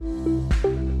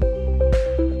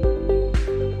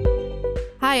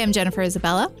Hi, I'm Jennifer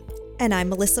Isabella. And I'm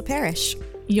Melissa Parrish.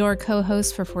 Your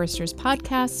co-host for Forrester's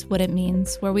podcast, What It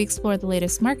Means, where we explore the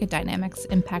latest market dynamics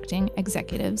impacting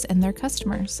executives and their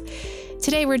customers.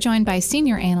 Today, we're joined by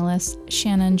senior analyst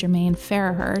Shannon Germain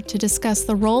Farraher to discuss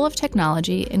the role of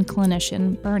technology in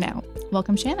clinician burnout.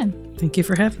 Welcome, Shannon. Thank you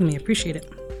for having me. I appreciate it.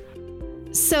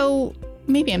 So,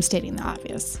 maybe I'm stating the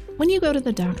obvious. When you go to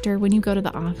the doctor, when you go to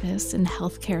the office in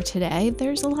healthcare today,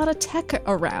 there's a lot of tech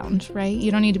around, right?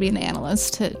 You don't need to be an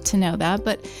analyst to know that,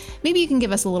 but maybe you can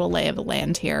give us a little lay of the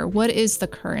land here. What is the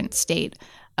current state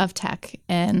of tech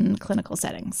in clinical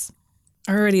settings?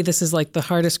 Already, this is like the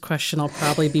hardest question I'll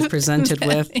probably be presented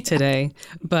with today,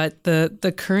 but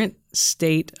the current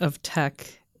state of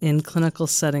tech in clinical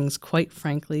settings, quite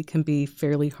frankly, can be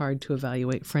fairly hard to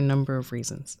evaluate for a number of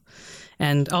reasons.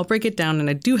 And I'll break it down, and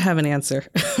I do have an answer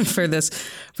for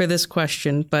this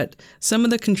question, but some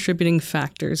of the contributing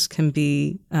factors can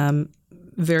be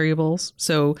variables.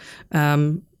 So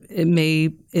what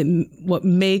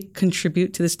may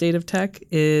contribute to the state of tech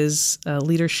is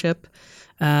leadership,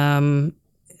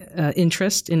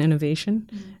 interest in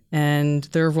innovation, and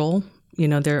their role. You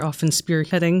know, they're often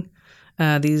spearheading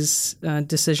these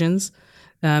decisions.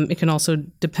 It can also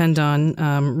depend on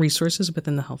resources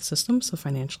within the health system, so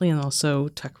financially, and also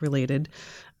tech-related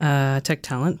tech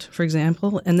talent, for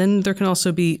example. And then there can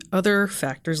also be other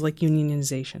factors like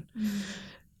unionization.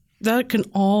 That can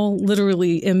all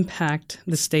literally impact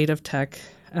the state of tech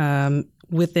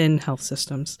within health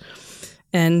systems.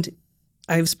 And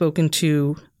I've spoken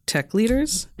to tech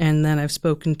leaders, and then I've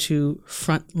spoken to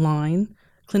frontline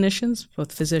clinicians,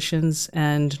 both physicians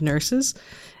and nurses.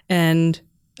 And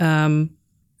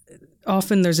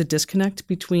often there's a disconnect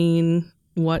between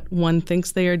what one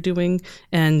thinks they are doing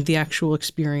and the actual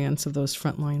experience of those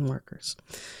frontline workers.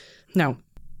 Now,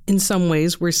 in some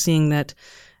ways, we're seeing that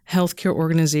healthcare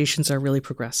organizations are really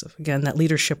progressive. Again, that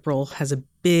leadership role has a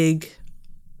big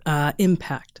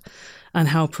impact on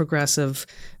how progressive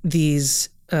these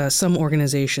some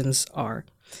organizations are.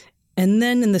 And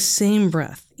then in the same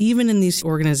breath, even in these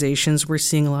organizations, we're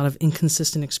seeing a lot of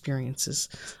inconsistent experiences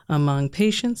among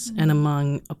patients and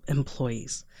among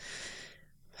employees.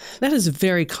 That is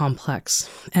very complex.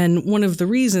 And one of the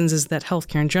reasons is that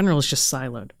healthcare in general is just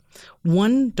siloed.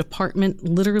 One department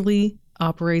literally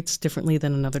operates differently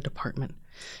than another department.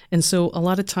 And so a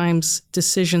lot of times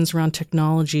decisions around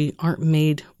technology aren't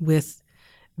made with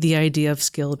the idea of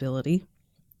scalability.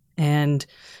 And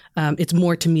it's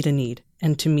more to meet a need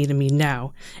and to meet a need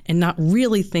now, and not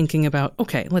really thinking about,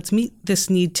 okay, let's meet this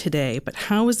need today, but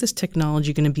how is this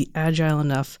technology going to be agile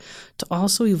enough to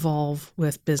also evolve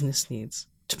with business needs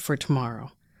for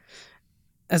tomorrow?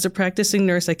 As a practicing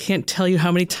nurse, I can't tell you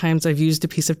how many times I've used a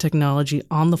piece of technology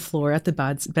on the floor at the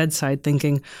bedside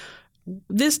thinking,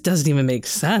 this doesn't even make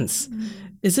sense.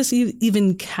 Is this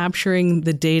even capturing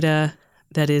the data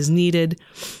that is needed?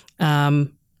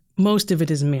 Most of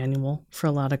it is manual for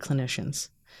a lot of clinicians.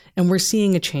 And we're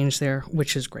seeing a change there,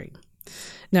 which is great.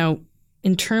 Now,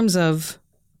 in terms of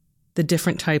the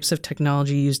different types of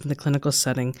technology used in the clinical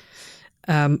setting,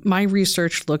 my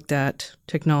research looked at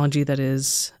technology that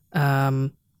is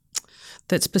that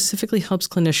specifically helps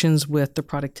clinicians with their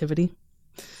productivity,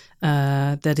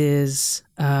 that is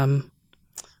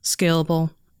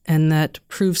scalable, and that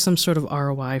proves some sort of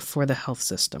ROI for the health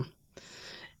system.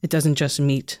 It doesn't just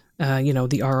meet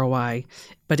the ROI,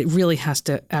 but it really has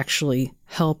to actually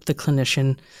help the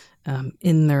clinician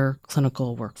in their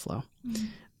clinical workflow.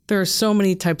 There are so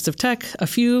many types of tech. A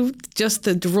few just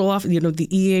to roll off, the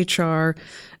EHR,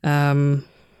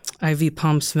 IV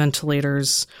pumps,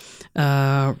 ventilators,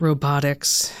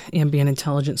 robotics, ambient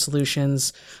intelligent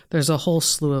solutions. There's a whole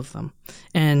slew of them.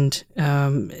 And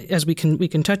as we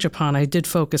can touch upon, I did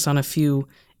focus on a few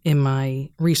in my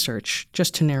research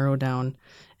just to narrow down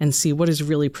and see what is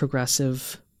really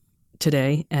progressive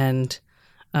today and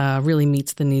really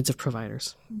meets the needs of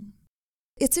providers.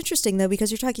 It's interesting, though, because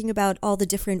you're talking about all the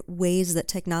different ways that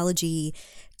technology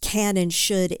can and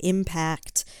should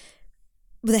impact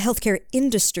the healthcare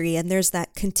industry, and there's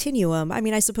that continuum. I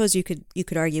mean, I suppose you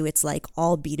could argue it's like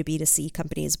all B2B2C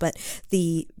companies, but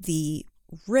the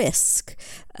risk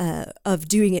of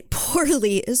doing it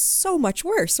poorly is so much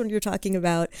worse when you're talking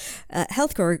about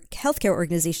healthcare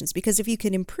organizations, because if you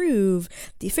can improve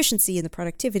the efficiency and the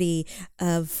productivity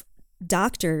of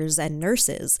doctors and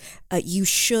nurses, you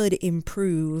should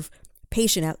improve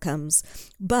patient outcomes.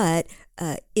 But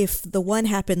if the one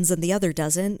happens and the other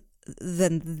doesn't,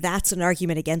 then that's an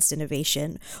argument against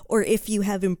innovation. Or if you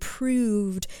have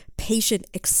improved patient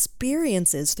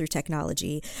experiences through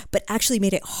technology, but actually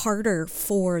made it harder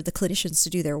for the clinicians to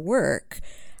do their work,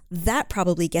 that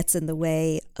probably gets in the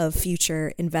way of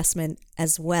future investment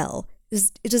as well.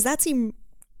 Does that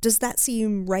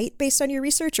seem right based on your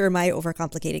research, or am I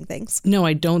overcomplicating things? No,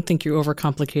 I don't think you're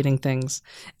overcomplicating things.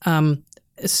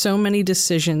 So many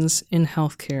decisions in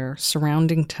healthcare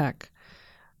surrounding tech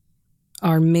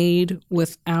are made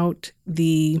without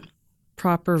the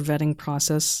proper vetting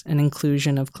process and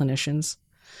inclusion of clinicians.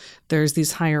 There's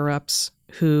these higher ups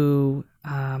who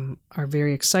are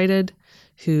very excited,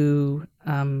 who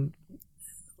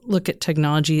look at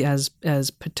technology as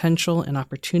potential and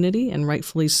opportunity, and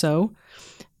rightfully so.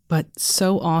 But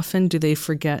so often do they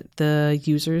forget the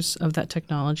users of that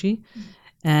technology.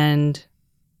 And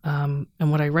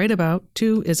what I write about,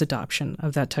 too, is adoption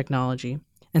of that technology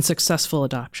and successful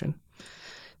adoption.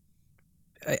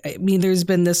 I mean, there's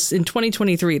been this in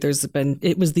 2023.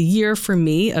 It was the year for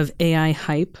me of AI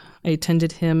hype. I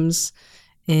attended HIMSS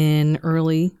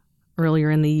earlier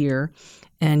in the year,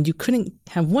 and you couldn't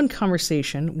have one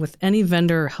conversation with any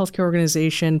vendor, healthcare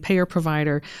organization, payer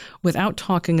provider without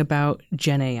talking about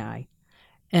Gen AI.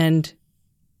 And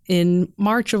in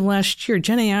March of last year,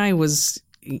 Gen AI was,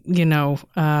 it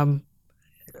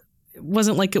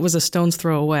wasn't like it was a stone's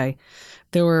throw away.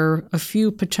 There were a few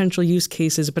potential use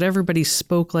cases, but everybody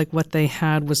spoke like what they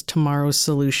had was tomorrow's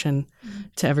solution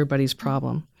to everybody's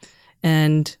problem.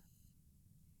 And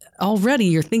already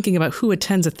you're thinking about who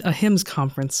attends a HIMSS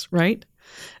conference, right?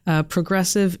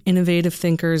 Progressive, innovative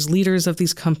thinkers, leaders of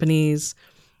these companies,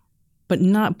 but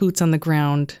not boots on the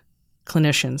ground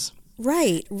clinicians.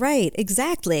 Right,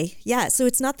 exactly. Yeah, so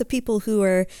it's not the people who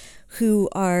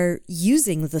are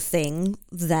using the thing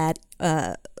that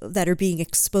are being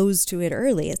exposed to it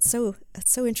early. It's so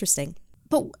interesting.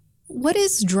 But what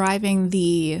is driving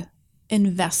the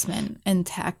investment in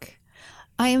tech?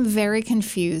 I am very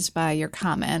confused by your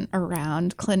comment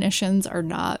around clinicians are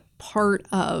not part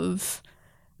of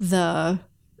the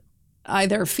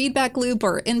either feedback loop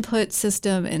or input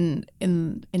system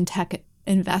in tech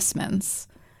investments.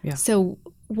 Yeah. So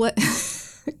what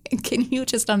can you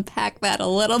just unpack that a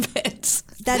little bit?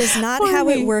 That is not how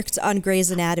it worked on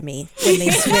Grey's Anatomy when they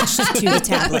switched to the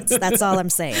tablets. That's all I'm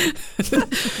saying.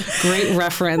 Great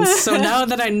reference. So now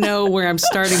that I know where I'm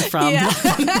starting from. Yeah.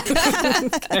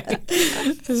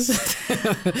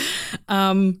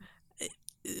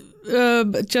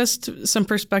 Just some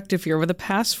perspective here. Over the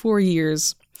past 4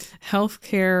 years,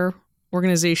 healthcare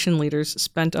organization leaders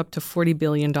spent up to $40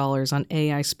 billion on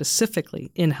AI specifically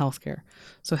in healthcare.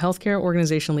 So healthcare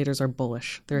organization leaders are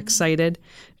bullish. They're excited.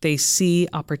 They see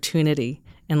opportunity.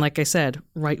 And like I said,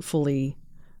 rightfully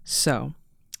so.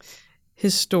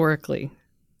 Historically,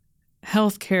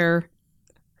 healthcare,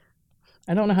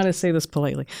 I don't know how to say this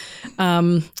politely.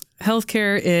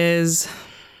 Healthcare is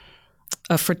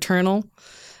a fraternal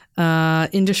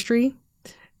industry.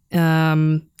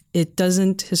 It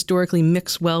doesn't historically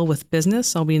mix well with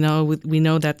business. We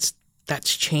know that's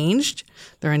changed.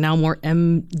 There are now more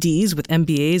MDs with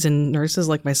MBAs and nurses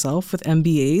like myself with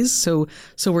MBAs. So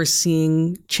we're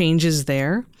seeing changes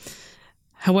there.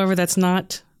 However, that's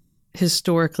not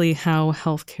historically how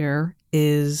healthcare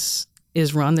is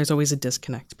run. There's always a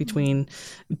disconnect between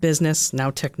business,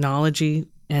 now technology,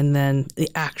 and then the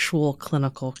actual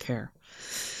clinical care.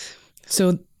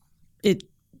 So it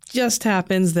just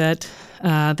happens that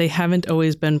they haven't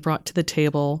always been brought to the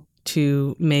table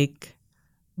to make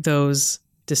those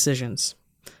decisions.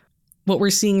 What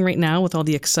we're seeing right now with all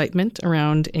the excitement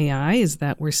around AI is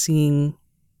that we're seeing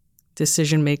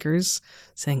decision makers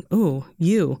saying, "Oh,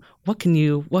 what do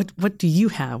you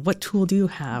have? What tool do you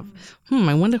have?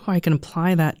 I wonder how I can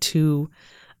apply that to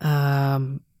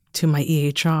my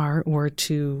EHR or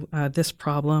to this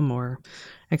problem or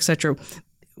et cetera."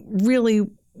 Really,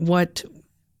 what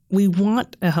we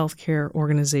want a healthcare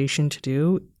organization to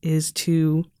do is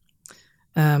to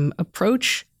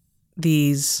approach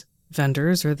these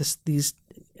vendors or these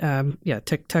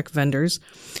tech vendors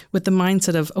with the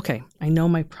mindset of, okay, I know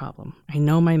my problem, I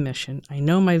know my mission, I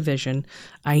know my vision,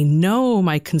 I know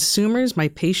my consumers, my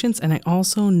patients, and I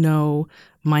also know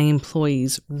my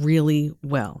employees really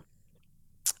well.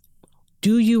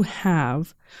 Do you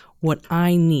have what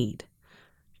I need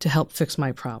to help fix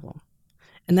my problem?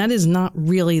 And that is not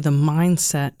really the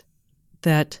mindset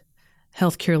that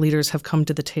healthcare leaders have come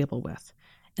to the table with.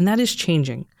 And that is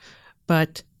changing.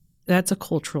 But that's a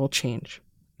cultural change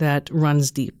that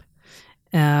runs deep.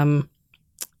 And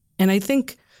I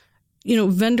think,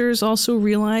 vendors also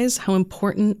realize how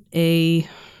important a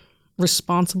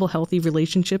responsible, healthy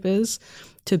relationship is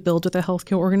to build with a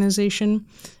healthcare organization,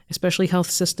 especially health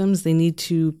systems. They need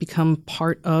to become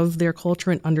part of their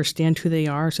culture and understand who they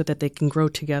are so that they can grow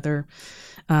together.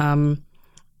 And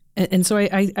so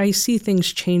I see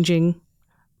things changing,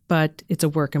 but it's a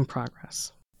work in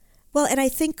progress. Well, and I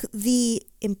think the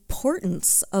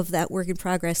importance of that work in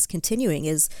progress continuing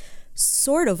is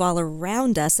sort of all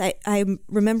around us. I'm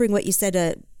remembering what you said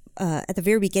at the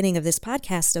very beginning of this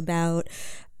podcast about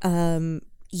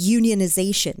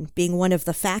unionization being one of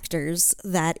the factors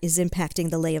that is impacting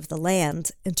the lay of the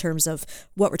land in terms of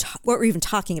what we're even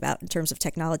talking about in terms of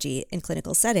technology in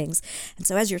clinical settings. And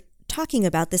so as you're talking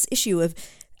about this issue of,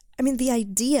 the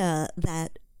idea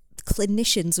that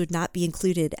clinicians would not be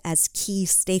included as key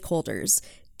stakeholders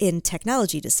in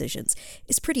technology decisions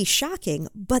is pretty shocking,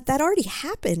 but that already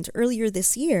happened earlier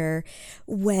this year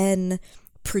when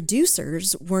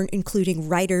producers weren't including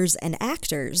writers and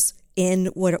actors in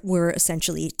what were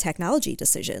essentially technology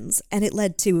decisions. And it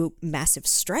led to massive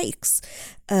strikes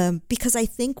because I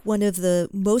think one of the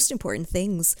most important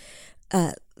things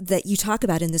that you talk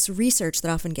about in this research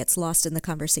that often gets lost in the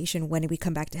conversation when we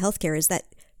come back to healthcare is that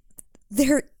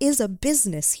there is a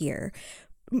business here.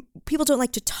 People don't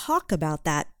like to talk about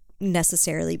that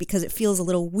necessarily because it feels a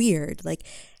little weird. Like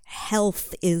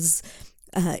health is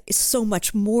so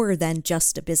much more than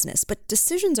just a business, but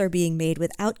decisions are being made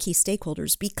without key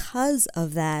stakeholders because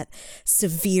of that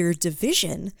severe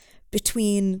division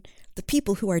between the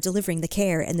people who are delivering the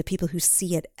care and the people who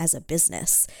see it as a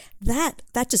business. That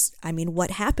just,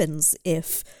 what happens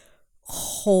if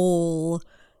whole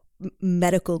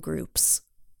medical groups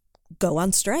go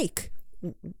on strike?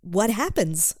 What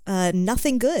happens?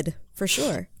 Nothing good, for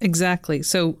sure. Exactly.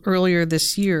 So earlier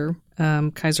this year,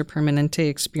 Kaiser Permanente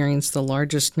experienced the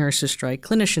largest nurses strike,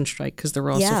 clinician strike, because there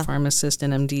were also pharmacists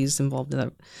and MDs involved in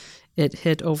that. It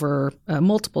hit over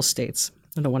multiple states.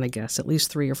 I don't want to guess, at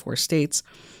least 3 or 4 states,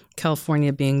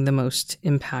 California being the most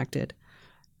impacted.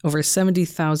 Over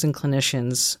 70,000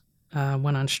 clinicians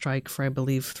went on strike for, I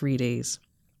believe, 3 days.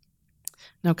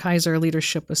 Now, Kaiser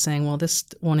leadership was saying, well, this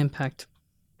won't impact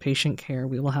patient care.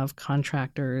 We will have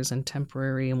contractors and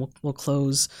temporary, and we'll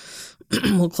close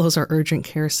our urgent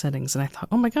care settings. And I thought,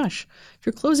 oh my gosh, if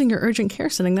you're closing your urgent care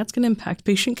setting, that's going to impact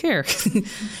patient care.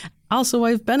 Also,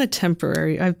 I've been a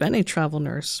travel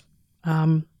nurse.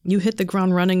 You hit the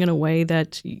ground running in a way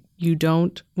that you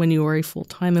don't when you are a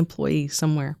full-time employee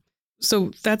somewhere.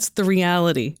 So that's the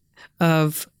reality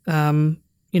of,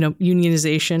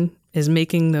 unionization is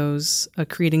making those,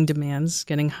 creating demands,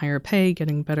 getting higher pay,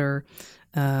 getting better,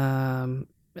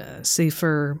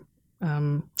 safer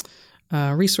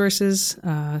resources,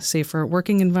 safer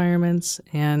working environments,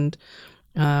 and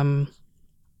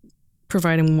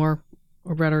providing more,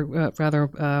 or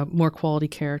rather, more quality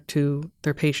care to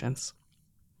their patients.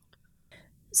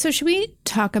 So should we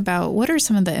talk about what are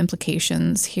some of the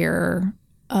implications here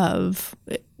of,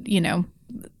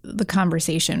 the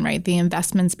conversation, right? The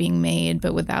investments being made,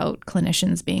 but without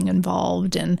clinicians being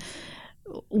involved. And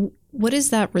what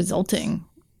is that resulting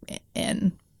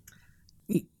in?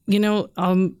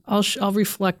 I'll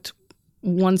reflect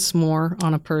once more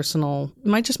on my personal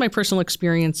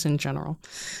experience in general.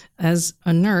 As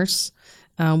a nurse,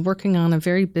 working on a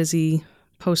very busy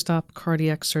post-op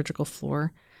cardiac surgical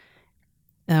floor,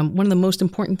 one of the most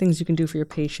important things you can do for your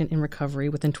patient in recovery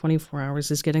within 24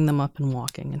 hours is getting them up and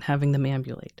walking and having them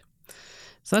ambulate.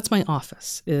 So that's my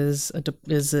office, is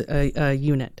a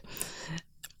unit.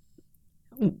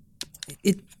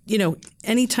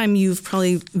 Anytime you've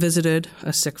probably visited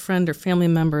a sick friend or family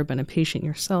member, been a patient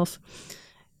yourself,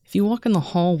 if you walk in the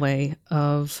hallway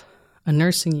of a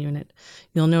nursing unit,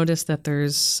 you'll notice that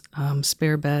there's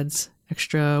spare beds,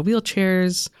 extra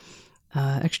wheelchairs,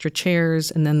 extra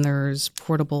chairs, and then there's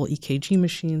portable EKG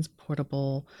machines,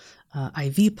 portable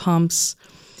IV pumps.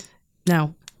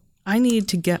 Now, I need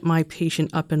to get my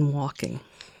patient up and walking.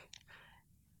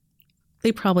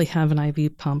 They probably have an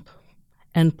IV pump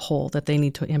and pole that they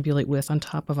need to ambulate with on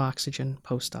top of oxygen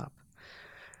post-op.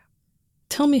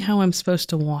 Tell me how I'm supposed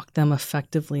to walk them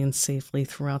effectively and safely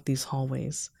throughout these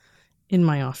hallways in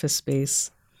my office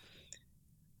space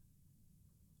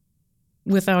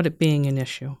without it being an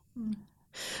issue.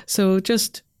 So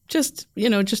that's a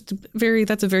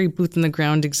very boots in the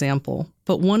ground example,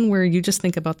 but one where you just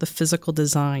think about the physical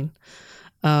design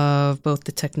of both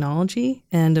the technology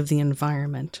and of the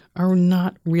environment are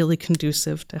not really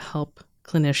conducive to help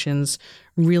clinicians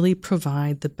really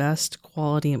provide the best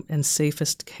quality and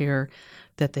safest care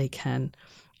that they can.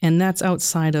 And that's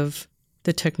outside of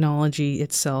the technology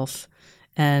itself.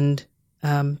 And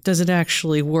does it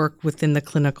actually work within the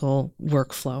clinical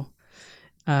workflow?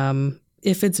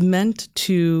 If it's meant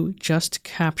to just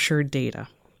capture data,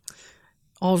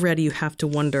 already you have to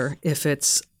wonder if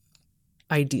it's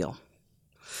ideal.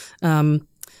 I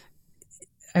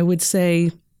would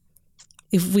say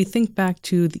if we think back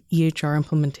to the EHR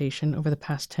implementation over the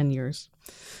past 10 years,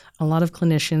 a lot of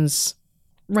clinicians,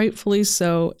 rightfully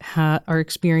so, are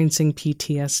experiencing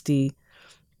PTSD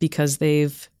because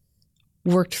they've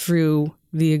worked through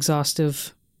the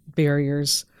exhaustive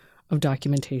barriers of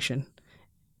documentation.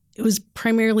 It was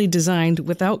primarily designed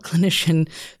without clinician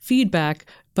feedback,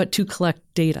 but to collect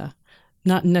data,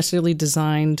 not necessarily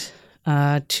designed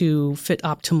to fit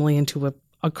optimally into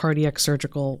a cardiac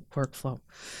surgical workflow.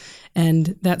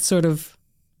 And that sort of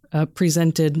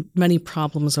presented many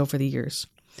problems over the years.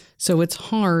 So it's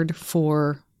hard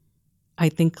for, I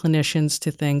think, clinicians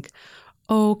to think,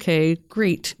 oh, okay,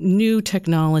 great, new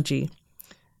technology,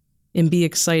 and be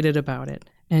excited about it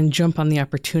and jump on the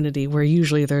opportunity, where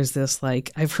usually there's this,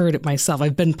 like, I've heard it myself,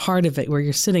 I've been part of it, where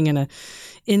you're sitting in a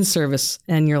in-service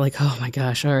and you're like, oh my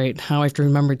gosh, all right, now I have to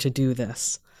remember to do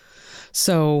this.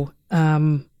 So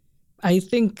I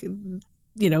think,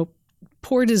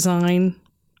 poor design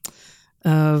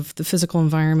of the physical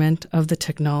environment, of the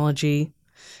technology,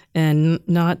 and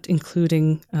not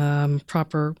including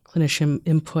proper clinician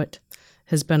input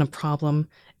has been a problem.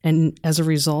 And as a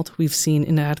result, we've seen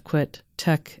inadequate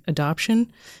tech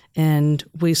adoption and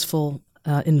wasteful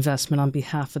investment on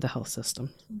behalf of the health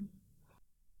system.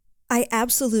 I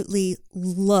absolutely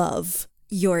love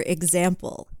your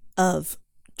example of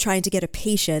trying to get a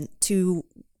patient to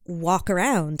walk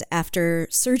around after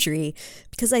surgery,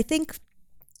 because I think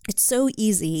it's so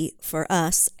easy for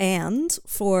us and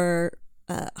for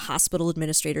hospital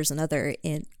administrators and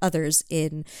others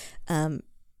in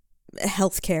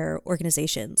healthcare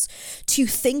organizations to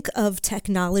think of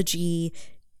technology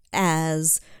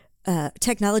as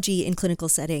technology in clinical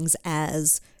settings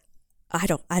as I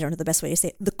don't know the best way to say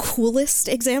it, the coolest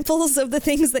examples of the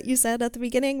things that you said at the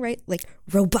beginning, right? Like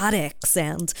robotics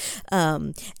and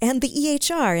the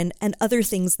EHR and other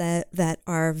things that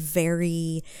are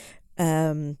very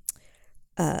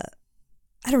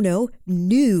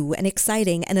new and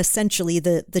exciting, and essentially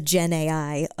the Gen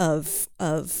AI of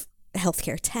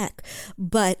healthcare tech.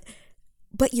 But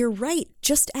you're right,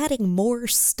 just adding more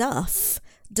stuff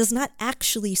does not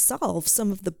actually solve some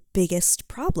of the biggest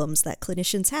problems that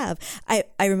clinicians have. I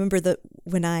remember that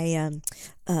when I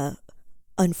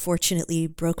unfortunately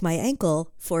broke my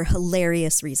ankle for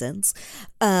hilarious reasons,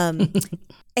 and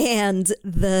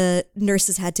the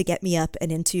nurses had to get me up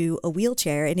and into a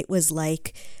wheelchair, and it was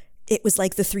like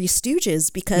the Three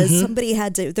Stooges, because somebody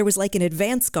there was like an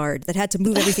advance guard that had to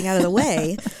move everything out of the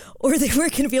way, or they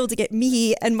weren't going to be able to get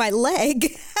me and my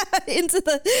leg into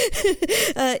the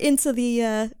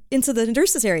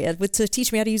nurses area to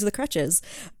teach me how to use the crutches.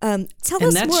 Tell us more.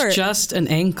 And that's just an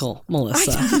ankle,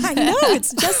 Melissa. I know,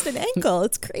 it's just an ankle.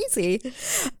 It's crazy.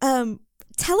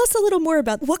 Tell us a little more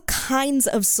about what kinds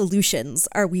of solutions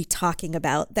are we talking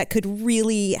about that could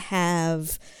really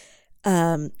have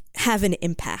an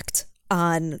impact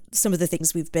on some of the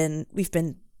things we've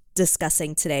been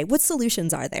discussing today. What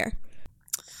solutions are there?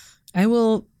 I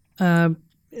will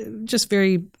just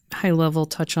very high level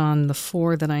touch on the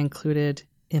 4 that I included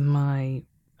in my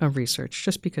research,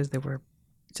 just because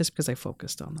I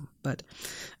focused on them. But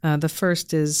the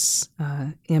first is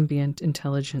ambient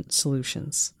intelligent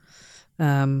solutions.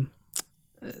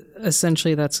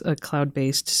 Essentially, that's a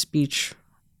cloud-based speech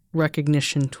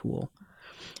recognition tool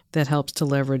that helps to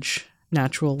leverage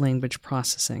natural language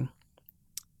processing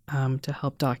to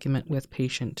help document with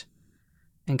patient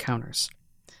encounters.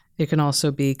 It can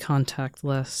also be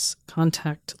contactless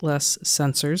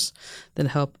sensors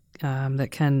that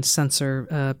can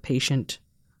censor patient,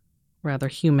 rather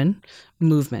human,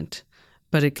 movement.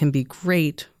 But it can be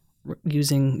great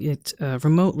using it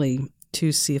remotely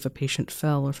to see if a patient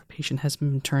fell or if a patient has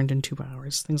been turned in 2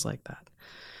 hours, things like that.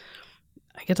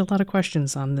 I get a lot of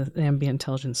questions on the ambient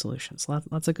intelligence solutions.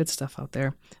 Lots of good stuff out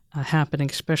there happening,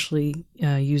 especially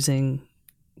using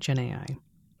Gen AI.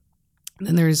 And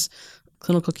then there's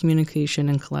clinical communication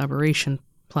and collaboration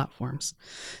platforms.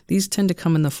 These tend to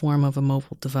come in the form of a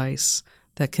mobile device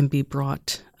that can be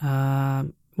brought,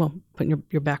 put in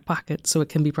your back pocket, so it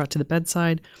can be brought to the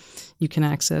bedside. You can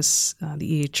access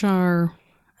the EHR,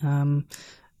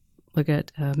 look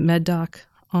at MedDoc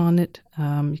on it.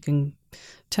 You can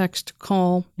text,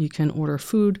 call, you can order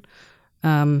food.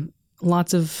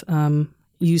 Lots of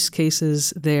use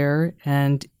cases there.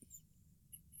 And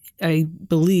I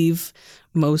believe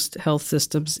most health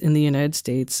systems in the United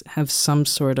States have some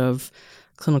sort of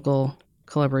clinical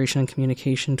collaboration and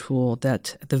communication tool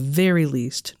that, at the very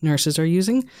least, nurses are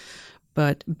using.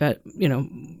 But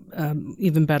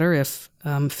even better if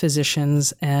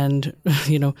physicians and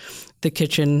the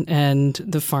kitchen and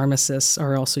the pharmacists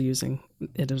are also using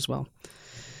it as well.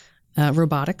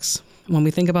 Robotics. When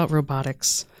we think about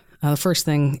robotics, The first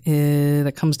thing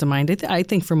that comes to mind, I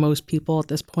think for most people at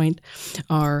this point,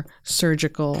 are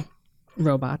surgical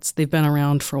robots. They've been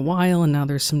around for a while, and now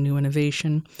there's some new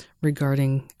innovation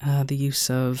regarding the use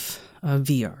of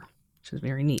VR, which is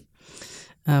very neat.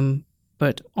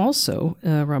 But also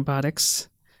robotics,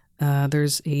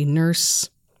 there's a nurse.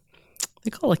 They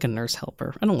call it like a nurse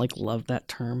helper. I don't love that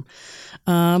term.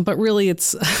 But really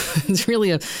it's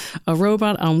really a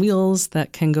robot on wheels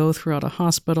that can go throughout a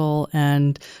hospital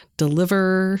and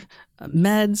deliver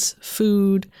meds,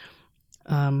 food,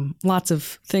 lots of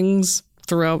things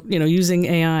throughout, using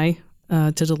AI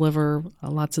to deliver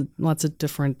lots of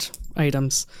different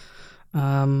items.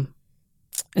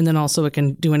 And then also it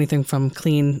can do anything from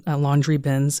clean laundry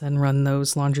bins and run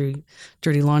those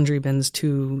dirty laundry bins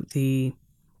to the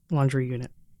laundry unit,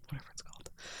 whatever it's called.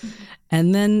 Mm-hmm.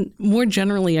 And then more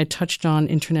generally, I touched on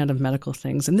Internet of Medical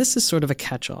Things. And this is sort of a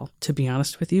catch-all, to be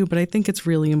honest with you, but I think it's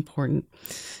really important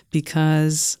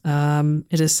because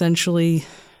it essentially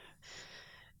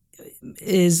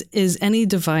is any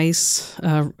device,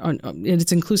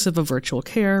 it's inclusive of virtual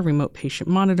care, remote patient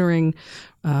monitoring,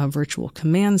 virtual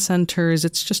command centers.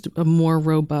 It's just a more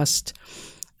robust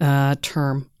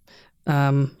term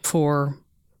for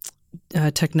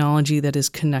technology that is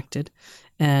connected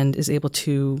and is able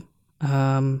to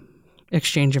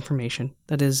exchange information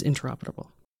that is interoperable.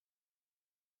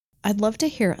 I'd love to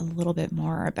hear a little bit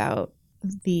more about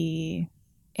the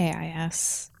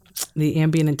AIS. The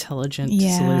ambient intelligent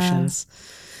solutions.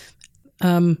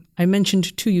 I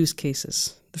mentioned two use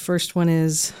cases. The first one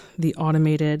is the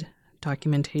automated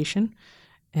documentation,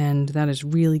 and that is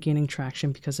really gaining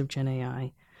traction because of Gen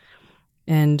AI.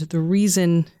 And the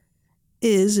reason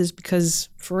is because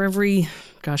for every,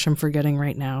 I'm forgetting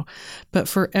right now, but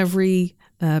for every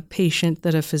patient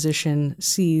that a physician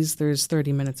sees, there's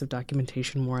 30 minutes of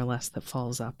documentation more or less that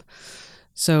follows up.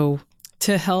 So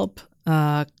to help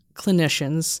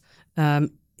clinicians,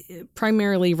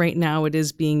 primarily right now it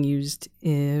is being used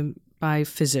by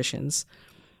physicians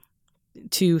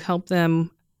to help them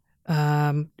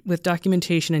with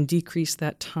documentation and decrease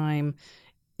that time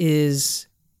is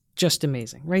just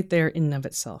amazing right there in and of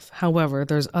itself. However,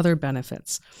 there's other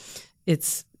benefits.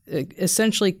 It's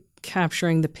essentially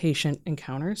capturing the patient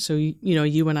encounter. So,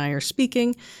 you and I are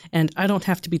speaking and I don't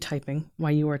have to be typing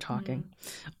while you are talking.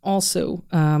 Mm-hmm. Also,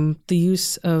 the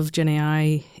use of Gen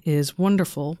AI is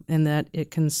wonderful in that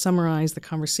it can summarize the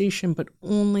conversation, but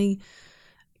only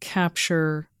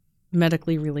capture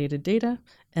medically related data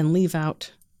and leave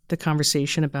out the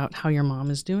conversation about how your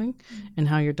mom is doing and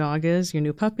how your dog is, your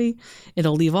new puppy.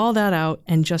 It'll leave all that out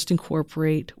and just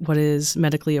incorporate what is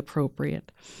medically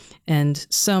appropriate. And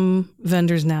some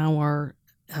vendors now are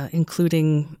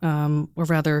including,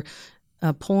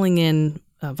 pulling in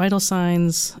vital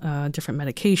signs, different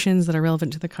medications that are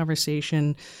relevant to the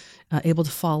conversation, able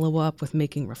to follow up with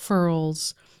making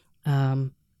referrals.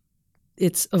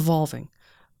 It's evolving.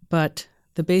 But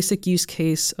the basic use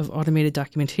case of automated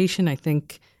documentation, I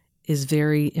think, is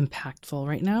very impactful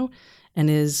right now and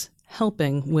is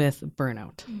helping with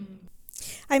burnout.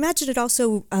 I imagine it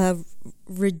also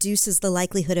reduces the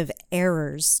likelihood of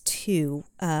errors too,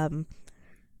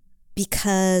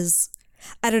 because,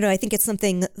 I don't know, I think it's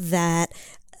something that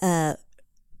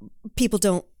people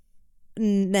don't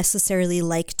necessarily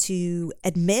like to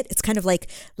admit. It's kind of like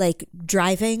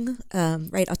driving,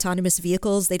 right? Autonomous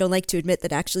vehicles. They don't like to admit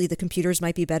that actually the computers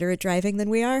might be better at driving than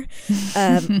we are.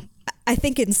 I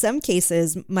think in some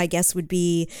cases, my guess would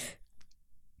be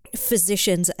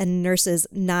physicians and nurses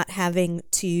not having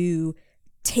to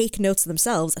take notes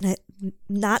themselves and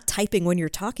not typing when you're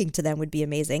talking to them would be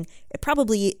amazing.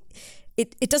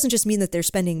 It doesn't just mean that they're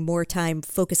spending more time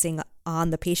focusing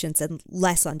on the patients and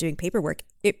less on doing paperwork.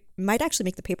 It might actually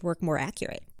make the paperwork more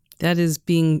accurate. That is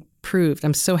being proved.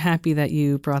 I'm so happy that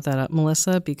you brought that up,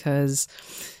 Melissa, because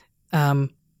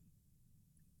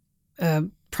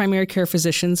primary care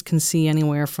physicians can see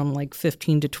anywhere from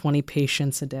 15 to 20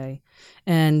 patients a day.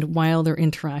 And while they're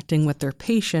interacting with their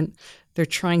patient, they're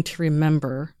trying to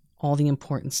remember all the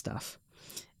important stuff.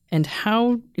 And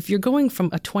if you're going from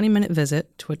a 20-minute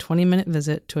visit to a 20-minute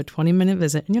visit to a 20-minute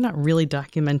visit, and you're not really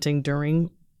documenting during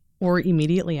or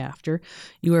immediately after,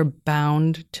 you are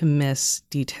bound to miss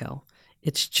detail.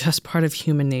 It's just part of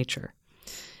human nature.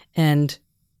 And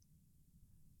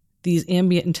these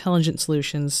ambient intelligent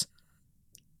solutions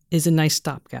is a nice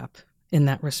stopgap in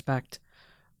that respect.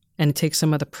 And it takes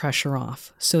some of the pressure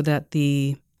off so that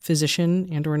the physician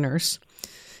and or nurse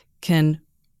can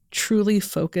truly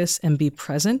focus and be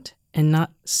present and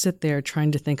not sit there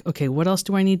trying to think, okay, what else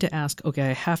do I need to ask? Okay,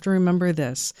 I have to remember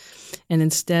this. And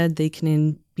instead, they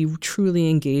can be truly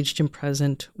engaged and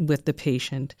present with the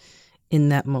patient in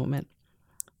that moment.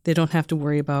 They don't have to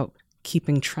worry about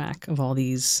keeping track of all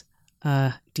these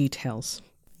details.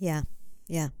 Yeah.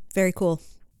 Yeah. Very cool.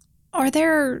 Are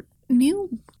there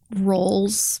new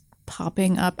roles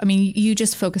popping up? I mean, you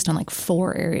just focused on like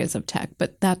 4 areas of tech,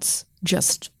 but that's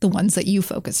just the ones that you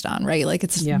focused on, right? Like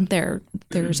it's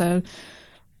there's a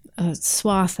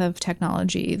swath of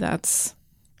technology that's,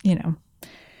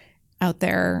 out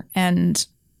there. And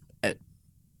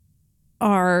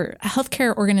are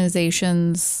healthcare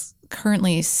organizations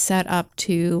currently set up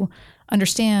to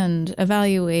understand,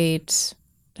 evaluate,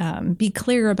 be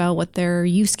clear about what their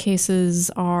use cases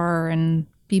are, and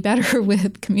be better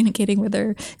with communicating with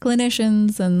their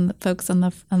clinicians and folks on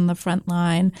the front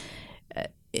line?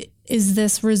 Is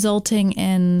this resulting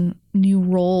in new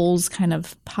roles kind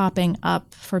of popping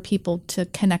up for people to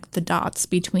connect the dots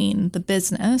between the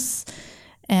business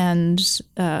and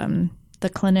the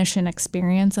clinician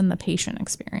experience and the patient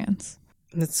experience?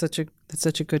 That's such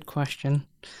a good question,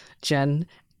 Jen.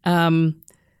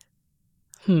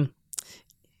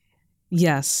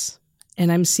 Yes,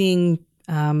 and I'm seeing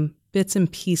bits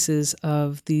and pieces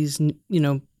of these,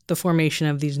 the formation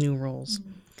of these new roles.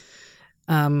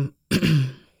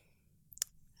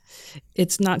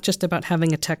 It's not just about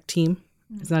having a tech team.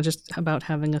 It's not just about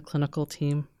having a clinical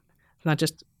team. It's not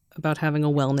just about having a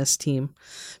wellness team,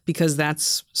 because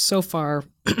that's so far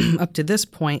up to this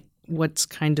point what's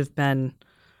kind of been,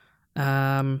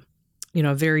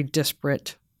 very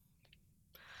disparate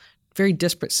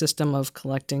system of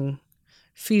collecting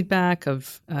feedback,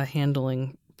 of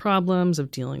handling problems,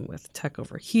 of dealing with tech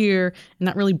over here, and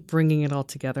not really bringing it all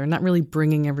together, not really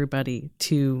bringing everybody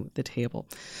to the table.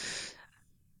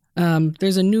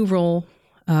 There's a new role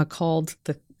called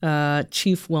the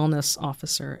Chief Wellness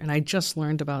Officer, and I just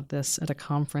learned about this at a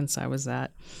conference I was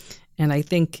at, and I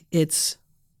think it's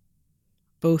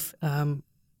both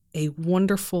a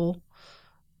wonderful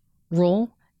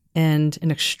role and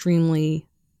an extremely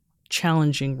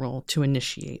challenging role to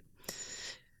initiate.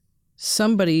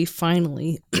 Somebody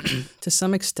finally, to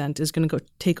some extent, is going to go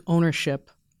take ownership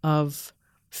of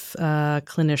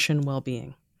clinician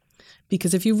well-being.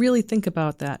 Because if you really think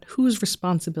about that, whose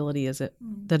responsibility is it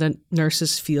that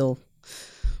nurses feel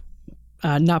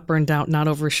not burned out, not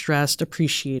overstressed,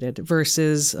 appreciated,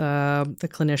 versus the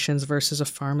clinicians, versus a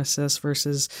pharmacist,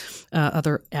 versus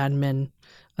other admin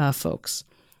folks?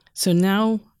 So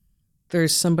now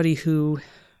there's somebody who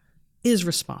is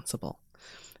responsible.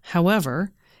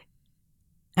 However,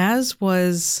 as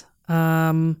was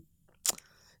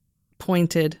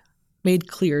made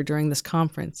clear during this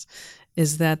conference,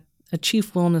 is that a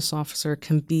chief wellness officer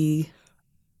can be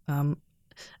an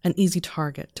easy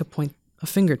target to point a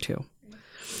finger to.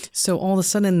 So all of a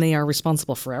sudden they are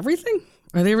responsible for everything?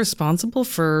 Are they responsible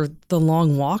for the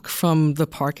long walk from the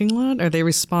parking lot? Are they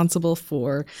responsible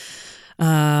for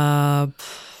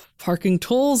parking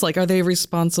tolls? Like, are they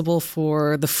responsible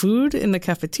for the food in the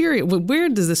cafeteria? Where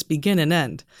does this begin and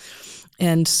end?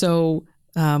 And so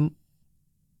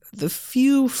the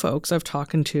few folks I've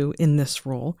talked to in this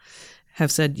role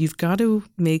have said, you've got to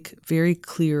make very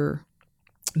clear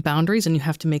boundaries and you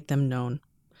have to make them known,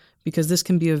 because this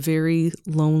can be a very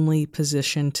lonely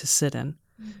position to sit in.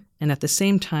 And at the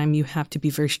same time, you have to be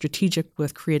very strategic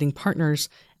with creating partners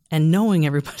and knowing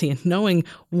everybody and knowing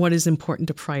what is important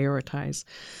to prioritize.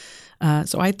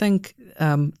 So I think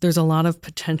there's a lot of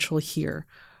potential here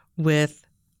with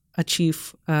a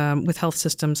chief, with health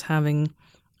systems having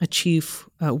a chief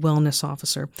wellness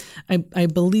officer. I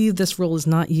believe this role is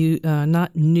not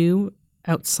new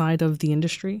outside of the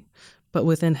industry, but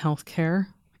within healthcare,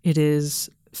 it is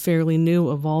fairly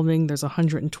new, evolving. There's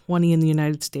 120 in the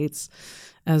United States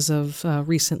as of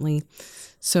recently.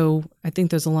 So I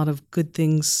think there's a lot of good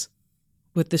things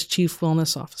with this chief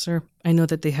wellness officer. I know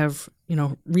that they have,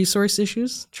 resource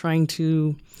issues, trying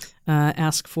to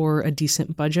ask for a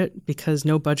decent budget, because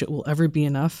no budget will ever be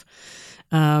enough.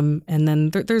 And then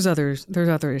there's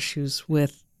other issues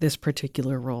with this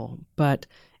particular role. But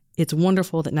it's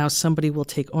wonderful that now somebody will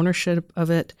take ownership of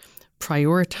it,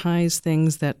 prioritize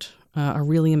things that are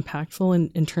really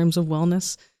impactful in terms of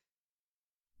wellness.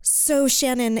 So,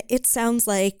 Shannon, it sounds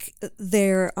like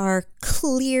there are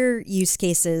clear use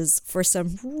cases for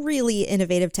some really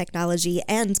innovative technology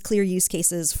and clear use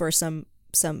cases for some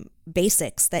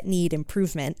basics that need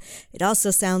improvement. It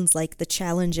also sounds like the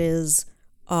challenges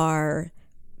are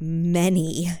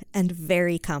many and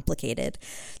very complicated.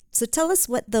 So tell us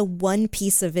what the one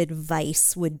piece of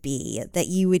advice would be that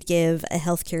you would give a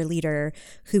healthcare leader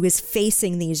who is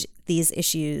facing these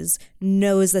issues,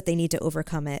 knows that they need to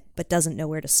overcome it, but doesn't know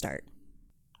where to start.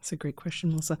 That's a great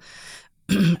question, Melissa.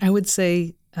 I would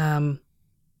say don't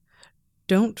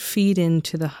feed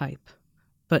into the hype.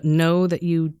 But know that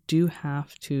you do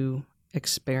have to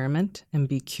experiment and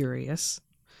be curious,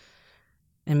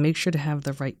 and make sure to have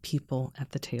the right people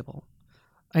at the table.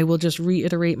 I will just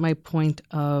reiterate my point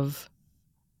of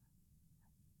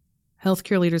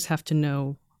healthcare leaders have to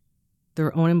know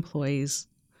their own employees.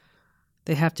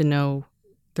 They have to know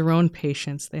their own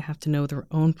patients. They have to know their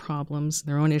own problems,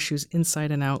 their own issues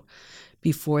inside and out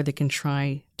before they can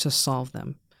try to solve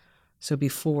them. So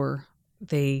before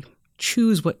they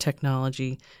choose what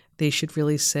technology, they should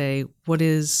really say, what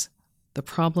is the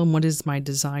problem? What is my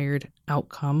desired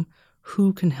outcome?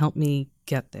 Who can help me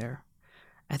get there?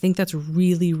 I think that's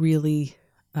really, really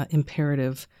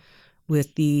imperative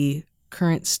with the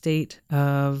current state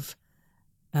of,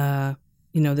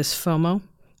 this FOMO,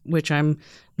 which I'm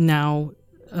now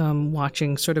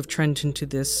watching sort of trend into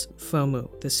this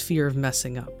FOMO, this fear of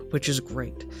messing up, which is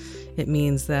great. It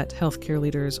means that healthcare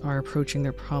leaders are approaching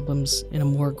their problems in a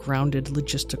more grounded,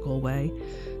 logistical way,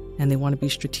 and they want to be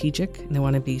strategic, and they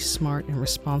want to be smart and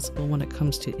responsible when it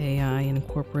comes to AI and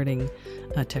incorporating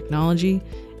technology.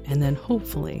 And then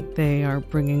hopefully they are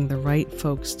bringing the right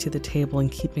folks to the table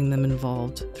and keeping them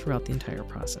involved throughout the entire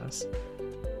process.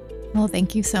 Well,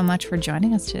 thank you so much for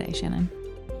joining us today, Shannon.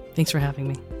 Thanks for having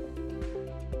me.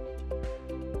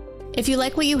 If you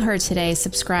like what you heard today,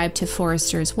 subscribe to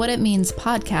Forrester's What It Means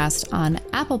podcast on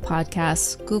Apple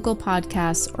Podcasts, Google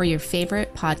Podcasts, or your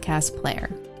favorite podcast player.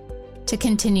 To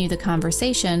continue the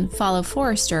conversation, follow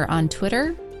Forrester on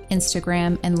Twitter,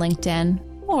 Instagram, and LinkedIn,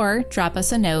 or drop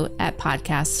us a note at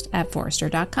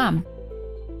podcast@forrester.com.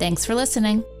 Thanks for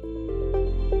listening.